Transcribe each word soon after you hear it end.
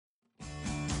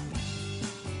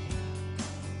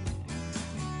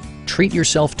Treat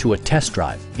yourself to a test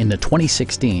drive in the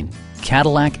 2016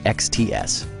 Cadillac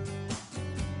XTS.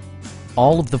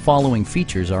 All of the following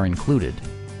features are included: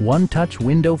 one-touch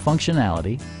window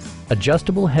functionality,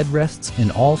 adjustable headrests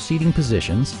in all seating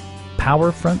positions,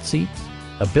 power front seats,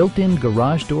 a built-in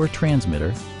garage door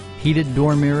transmitter, heated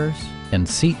door mirrors, and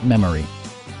seat memory.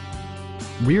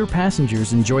 Rear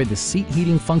passengers enjoy the seat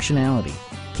heating functionality,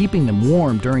 keeping them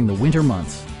warm during the winter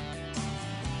months.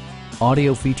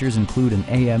 Audio features include an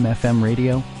AM/FM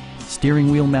radio, steering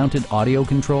wheel mounted audio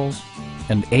controls,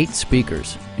 and 8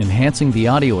 speakers, enhancing the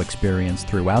audio experience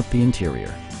throughout the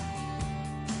interior.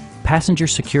 Passenger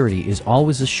security is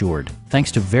always assured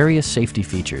thanks to various safety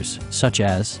features such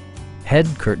as head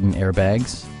curtain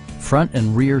airbags, front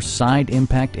and rear side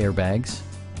impact airbags,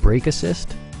 brake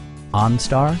assist,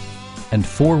 OnStar, and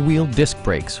 4-wheel disc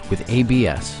brakes with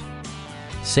ABS.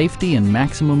 Safety and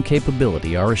maximum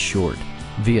capability are assured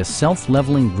via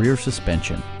self-leveling rear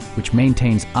suspension, which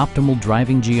maintains optimal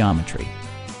driving geometry.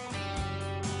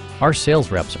 Our sales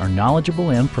reps are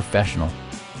knowledgeable and professional.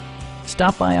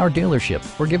 Stop by our dealership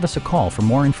or give us a call for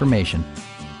more information.